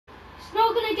It's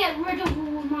not gonna get rid of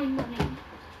all my money.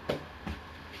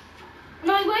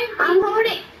 And I won't. I'm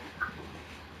already.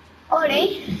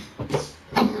 Ollie.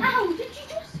 Ow! Did you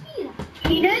just see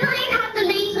that? You know that you have the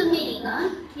laser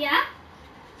minigun? Yeah.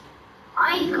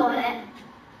 I got it.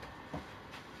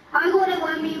 I got it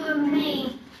when we were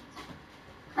playing.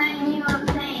 When you were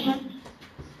playing.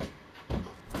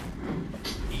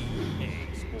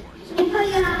 If I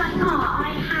get out of my car, I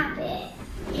have it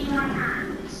in my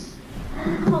hands.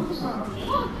 Oh, sorry.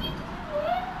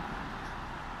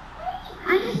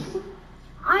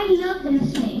 I love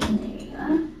this thing. There you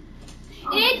go.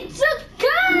 It's a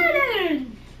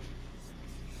gun!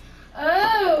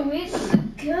 Oh, it's a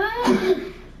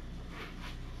gun.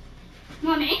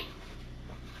 Mommy?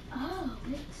 Oh,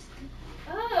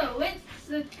 it's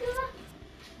the gun.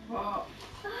 Oh,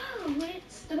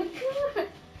 it's the gun.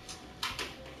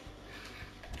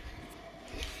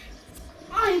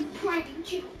 I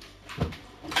pranked you.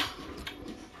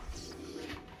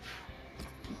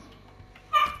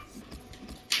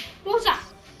 What's that?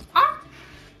 Huh?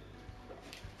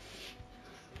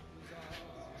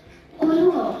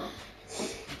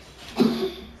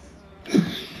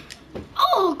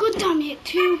 Oh, good damn it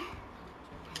too.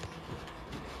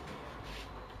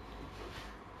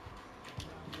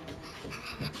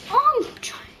 I'm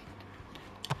trying.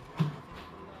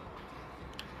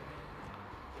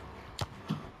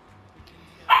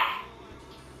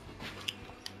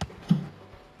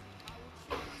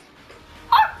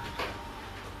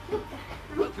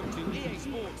 Welcome to EA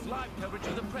Sports live coverage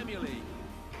of the Premier League.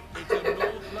 It's a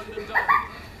North London derby.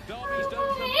 Derbies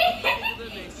don't come any further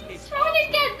than this. He's trying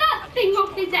to get that thing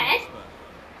off his head.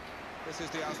 This is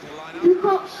the Arsenal lineup.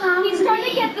 He's trying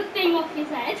to get the thing off his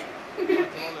head. Michael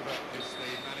Oliver is the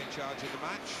man in charge of the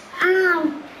match.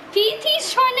 Ow.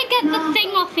 He's trying to get the thing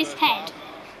off his head.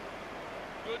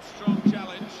 Good strong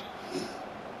challenge.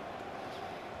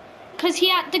 Because he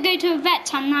had to go to a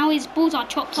vet and now his balls are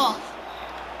chopped off.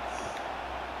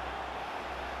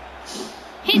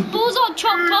 His balls are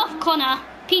chopped off, Connor.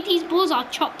 PT's balls are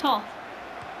chopped off.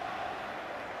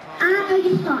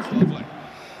 Lovely.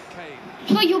 Kane.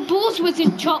 But your balls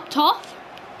wasn't chopped off.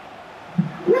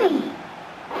 Wait.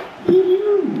 You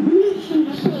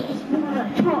literally say it's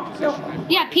not chopped off.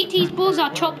 Yeah, PT's balls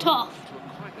are chopped off. To a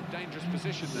quite a dangerous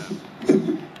position now.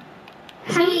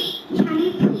 Can he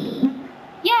pee?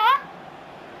 Yeah.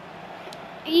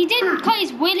 He didn't cut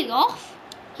his willy off.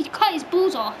 He cut his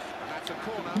balls off. And that's a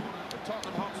corner for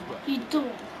Tottenham Hotspur. You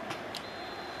don't.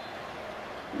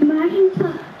 Imagine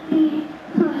cutting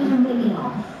a willy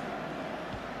off.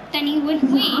 Then he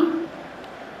wouldn't win.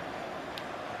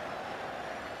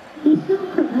 He's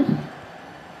not good.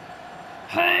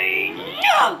 Hey,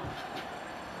 no!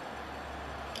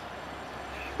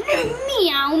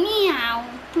 Meow, meow.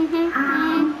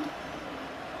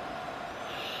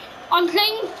 I'm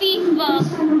playing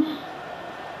FIFA.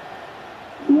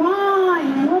 Why?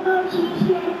 What about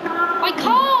GTA 5? I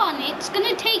can't. It's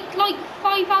gonna take like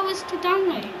 5 hours to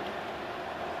download. Good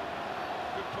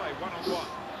play, one-on-one.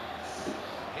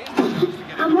 Here's the chance to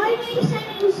get And why are you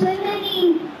sending so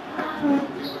many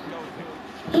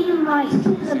invites to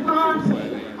the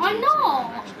party? I'm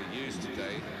not. actually used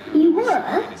today. You were?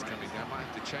 Is coming down. Might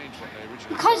have to change what they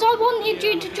originally Because I wanted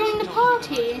you to join the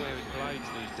party. wearing blades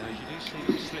these days. You do see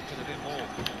them slipping a bit more.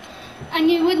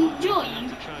 And you wouldn't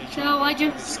join. So I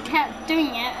just kept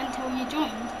doing it until you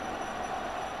joined.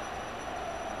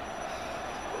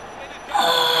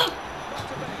 Oh,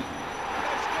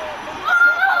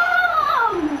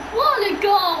 what a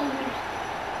goal!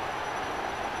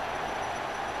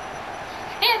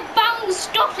 It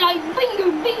bounced off like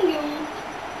bingo bingo.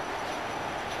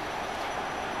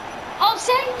 I'll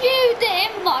send you the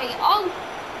invite.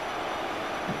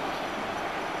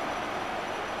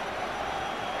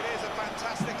 It is a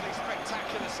fantastically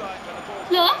spectacular sight when the ball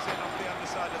Look. comes in on